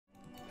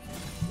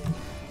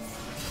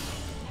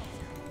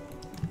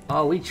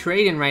Oh, we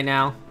trading right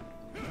now.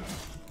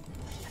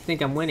 I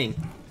think I'm winning.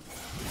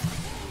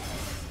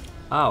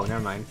 Oh, never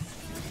mind.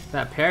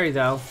 That parry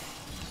though.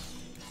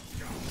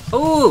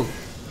 Ooh!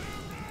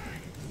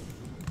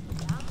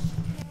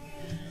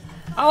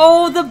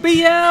 Oh, the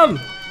BM!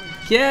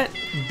 Get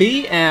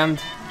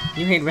BM'd.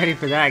 You ain't ready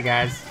for that,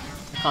 guys.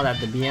 I call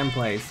that the BM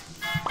plays.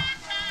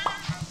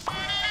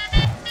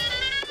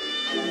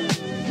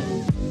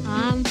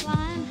 I'm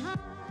flying high.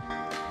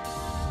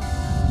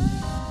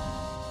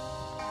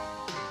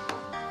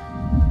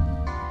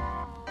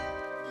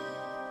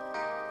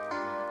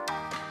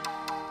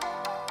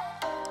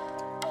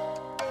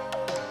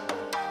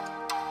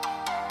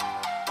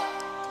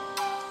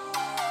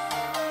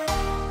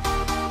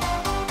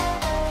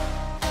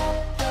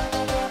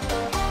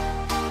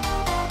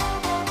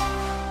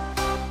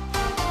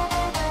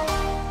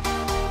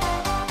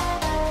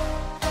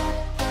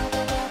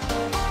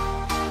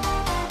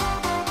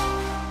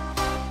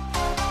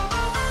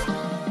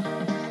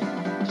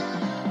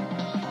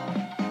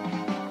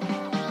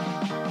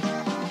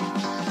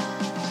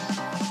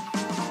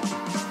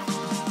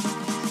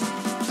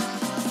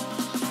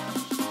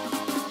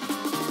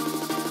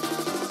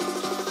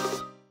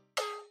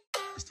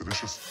 It's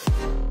delicious.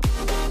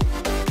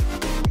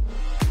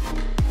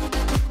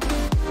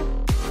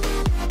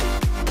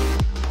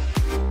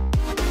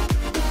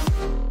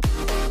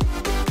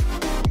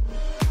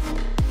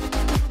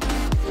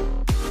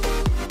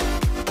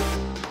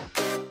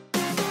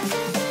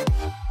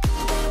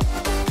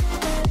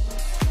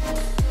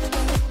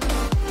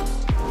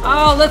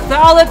 Oh,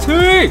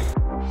 lethality!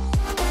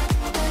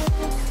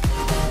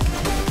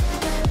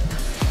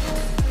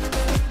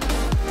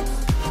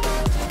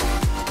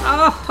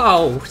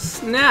 Oh,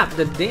 snap,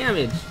 the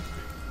damage.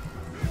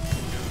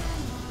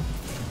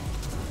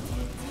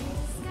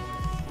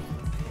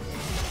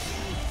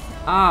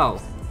 Oh.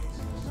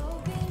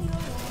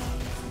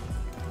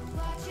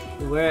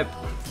 Whip.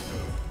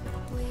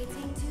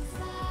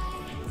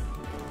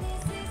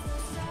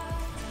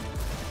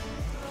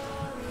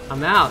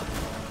 I'm out.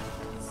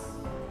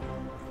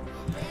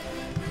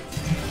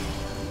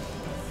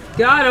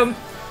 Got him.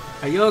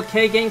 Are you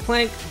okay,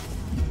 Gangplank?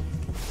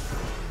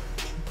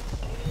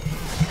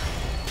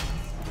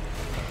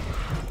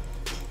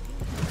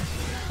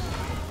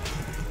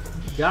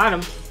 Got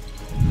him.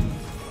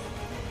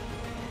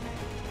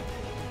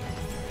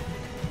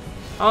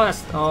 Oh,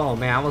 that's. Oh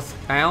man,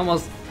 I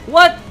almost.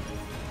 What?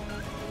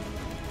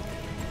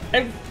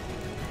 I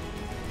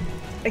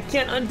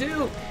can't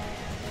undo.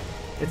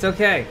 It's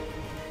okay.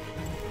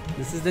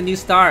 This is the new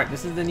start.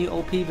 This is the new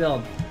OP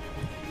build.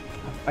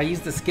 I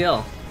used the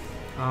skill.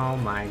 Oh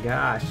my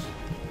gosh.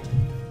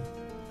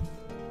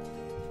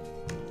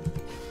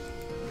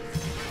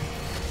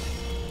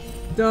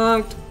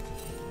 Dunked.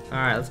 All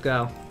right, let's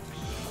go.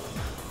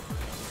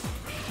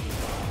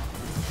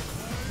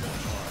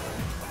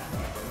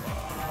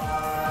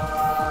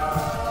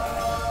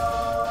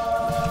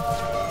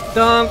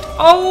 Dunked.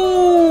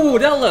 Oh,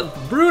 that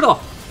looked brutal.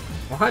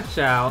 Watch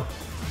out.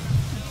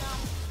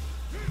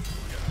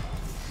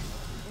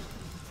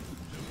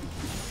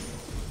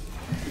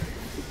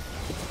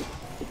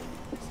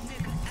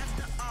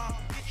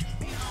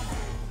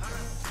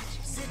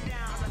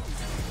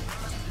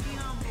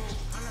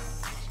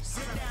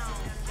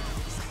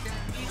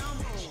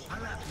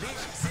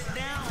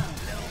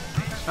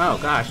 Oh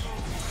gosh.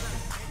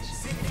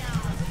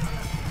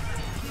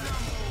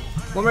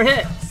 One more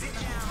hit.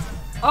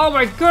 Oh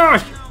my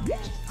gosh!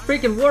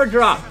 Freaking war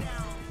drop!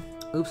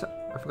 Oops,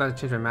 I forgot to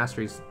change my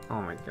masteries.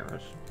 Oh my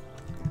gosh.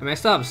 I mean, I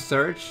still have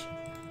search,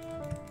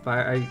 but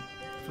I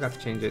forgot to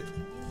change it.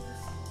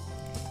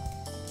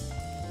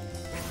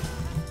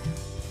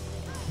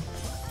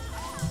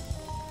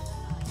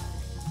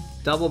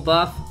 Double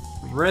buff,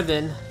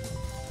 ribbon.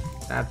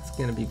 That's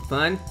gonna be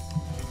fun.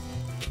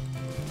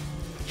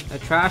 A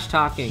trash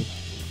talking.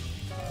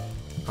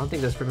 I don't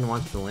think this ribbon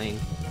wants the lane.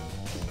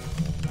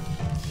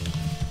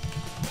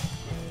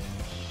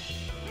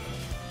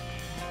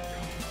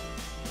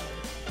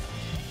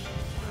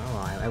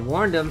 Oh, I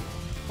warned him.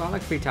 Well, I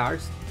like free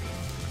towers.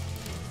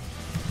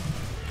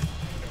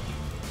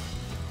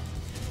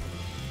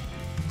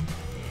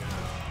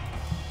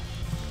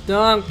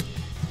 Dunked!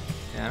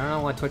 Yeah, I don't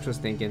know what Twitch was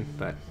thinking,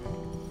 but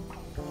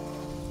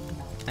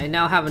I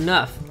now have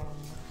enough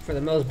for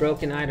the most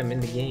broken item in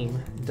the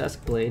game,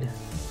 Duskblade.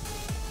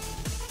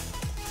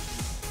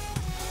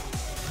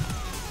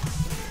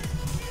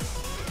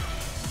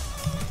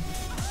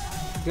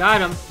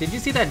 Got him. Did you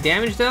see that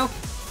damage though?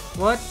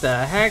 What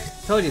the heck?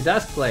 Told you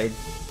Duskblade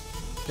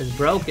is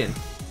broken.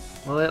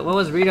 Well, what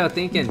was Rito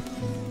thinking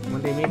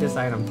when they made this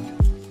item?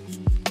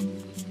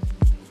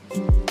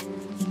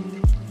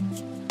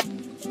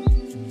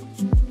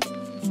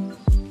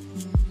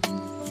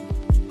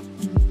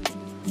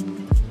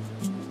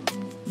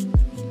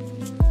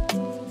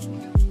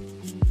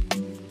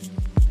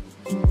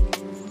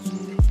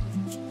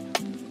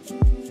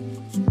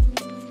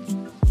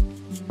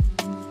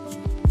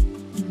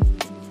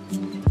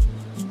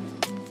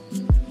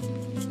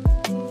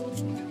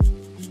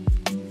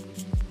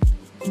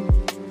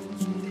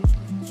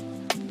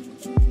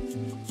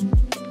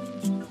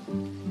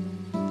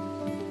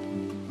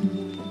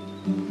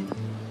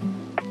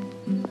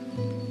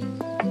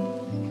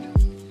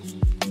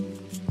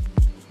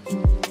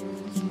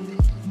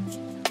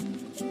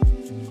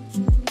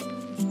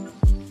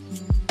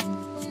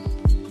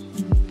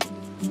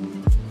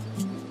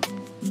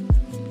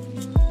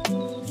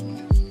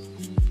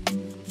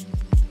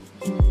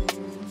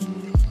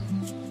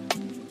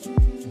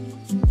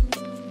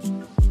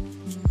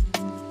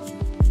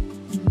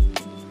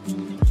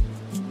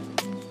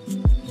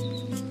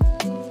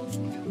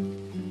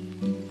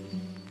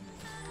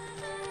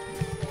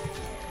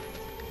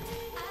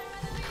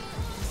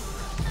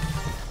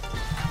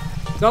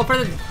 Go for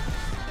the...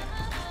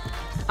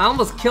 I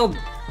almost killed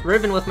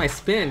Riven with my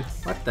spin.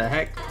 What the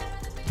heck?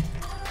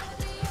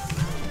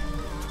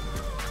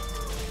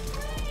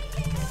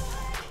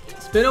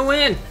 Spin a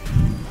win!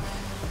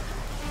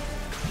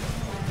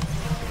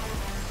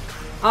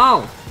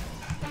 Oh!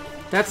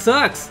 That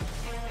sucks!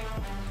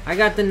 I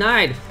got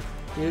denied.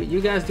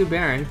 You guys do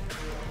Baron.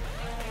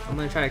 I'm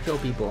gonna try to kill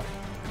people.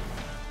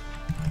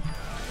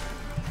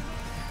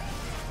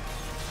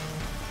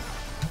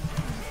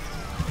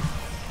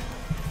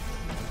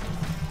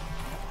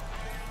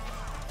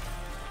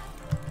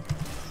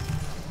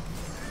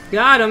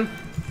 Got him!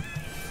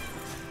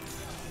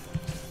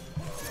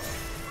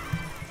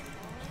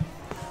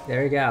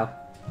 There we go.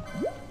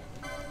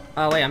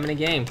 Oh wait, I'm in a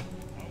game.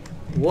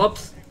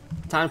 Whoops!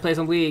 Time to play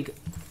some League.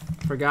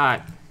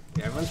 Forgot.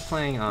 Yeah, everyone's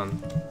playing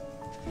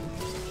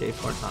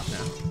J4 top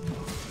now.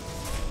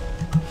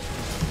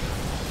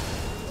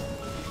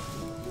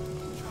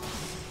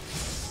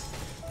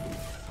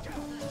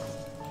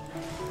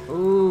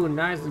 Ooh,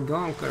 nice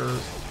gonker.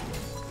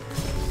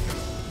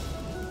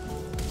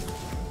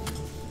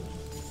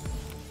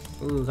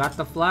 Ooh, got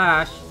the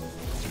flash.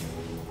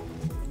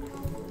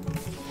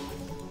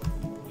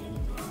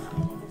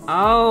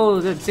 Oh,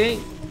 the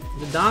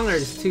donger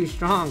is too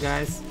strong,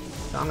 guys.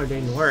 Donger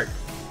didn't work.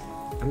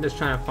 I'm just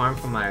trying to farm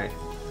for my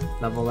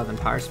level 11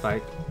 power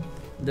spike.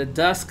 The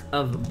Dusk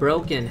of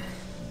Broken.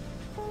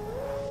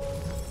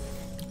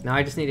 Now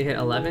I just need to hit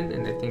 11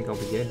 and I think I'll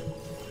be good.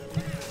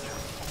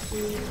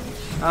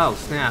 Oh,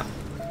 snap.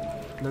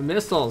 The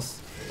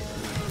missiles.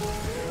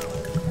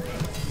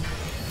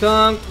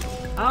 Dunk.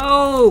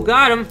 Oh,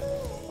 got him.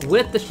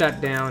 With the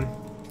shutdown.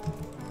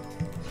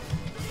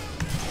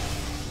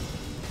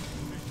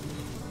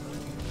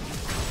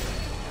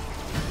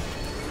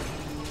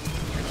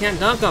 I can't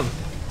dunk him.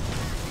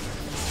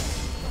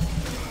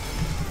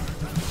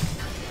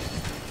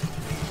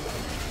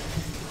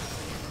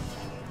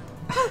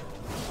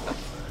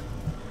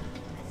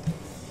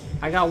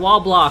 I got wall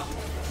blocked.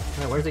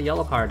 Wait, where's the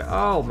yellow card?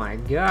 Oh my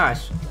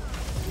gosh.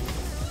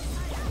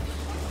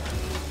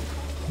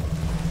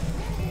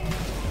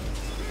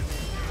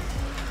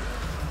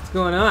 What's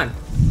going on?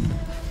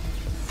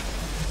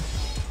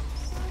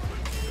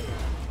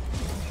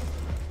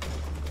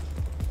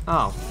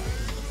 Oh.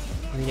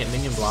 I didn't get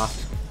minion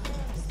blocked.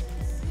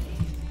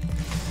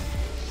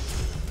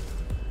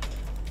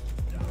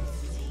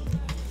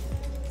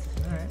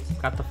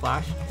 Alright, got the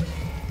flash.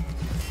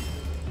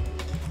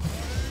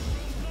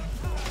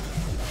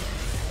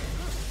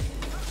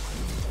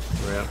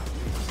 Rip.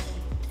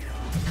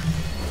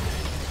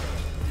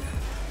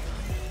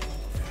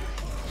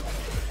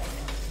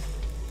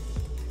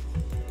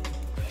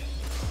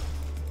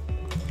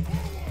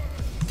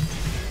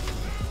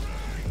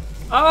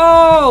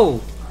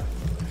 Oh!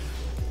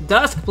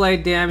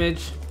 Duskblade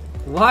damage.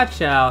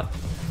 Watch out.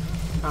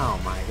 Oh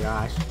my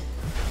gosh.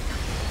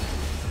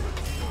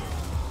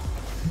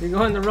 You're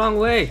going the wrong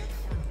way.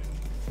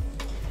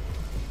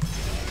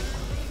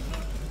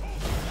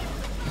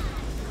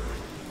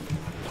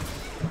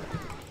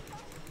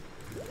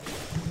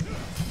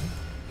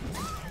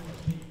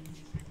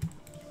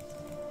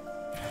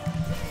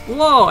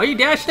 Whoa, are you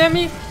dashing at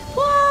me?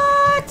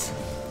 What?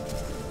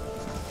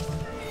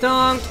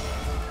 Dunk.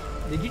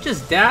 Did you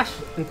just dash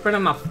in front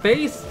of my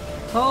face?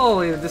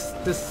 Holy,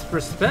 this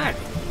respect.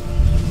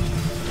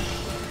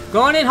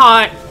 Going in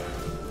hot.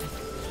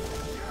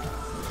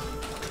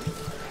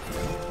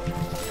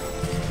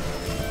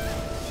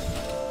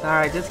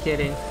 Alright, just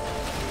kidding.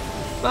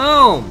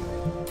 Boom!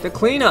 The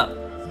cleanup.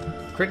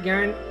 Crit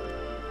Garen.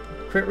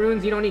 Crit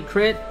runes, you don't need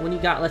crit when you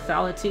got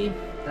lethality.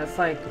 That's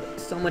like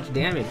so much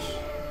damage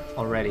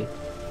already.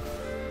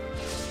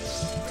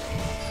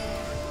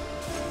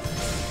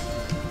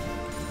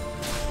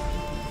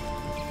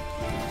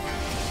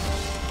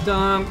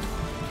 Dunk.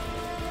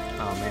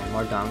 Oh man,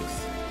 more dunks.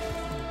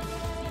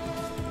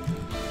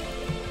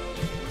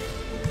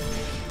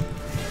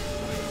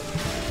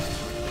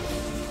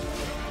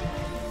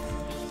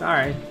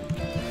 Sorry.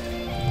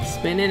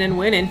 Spinning and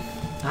winning.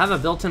 I have a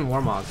built-in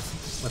Warmog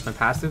with my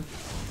passive.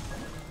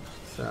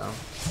 So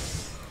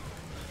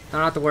I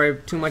don't have to worry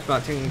too much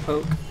about taking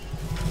poke.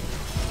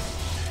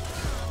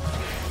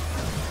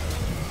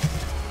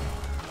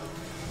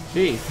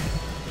 Jeez.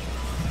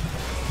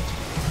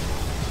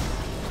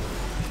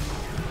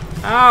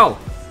 Ow!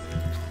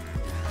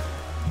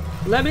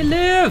 Let me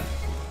live!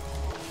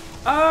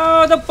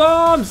 Oh, the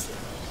bombs!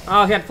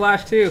 Oh, he had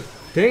flash too.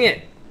 Dang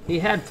it! He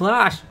had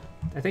flash.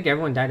 I think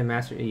everyone died in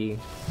Master E.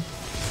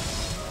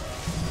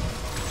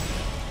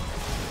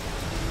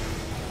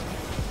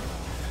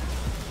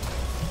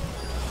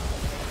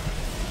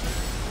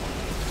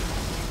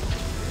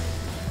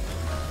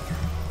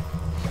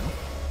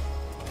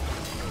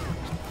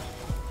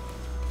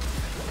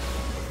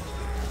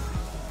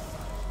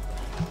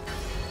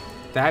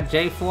 That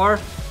J4?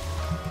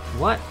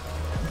 What?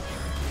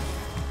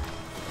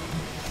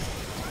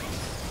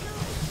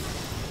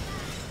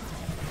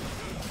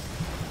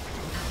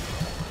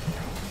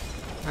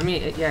 I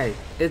mean, yeah,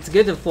 it's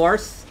good to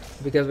force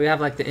because we have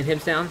like the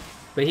inhibs down,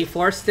 but he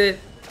forced it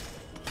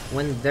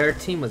when their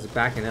team was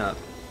backing up.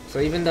 So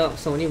even though,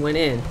 so when he went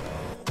in,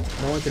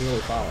 no one could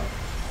really follow.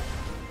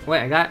 Wait,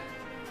 I got.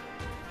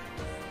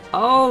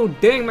 Oh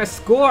dang, my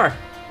score!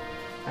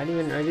 I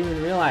didn't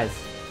even realize.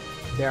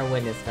 Bear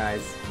witness,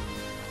 guys.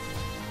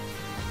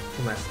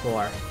 To my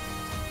score.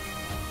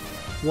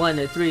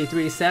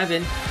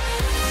 1-3-3-7.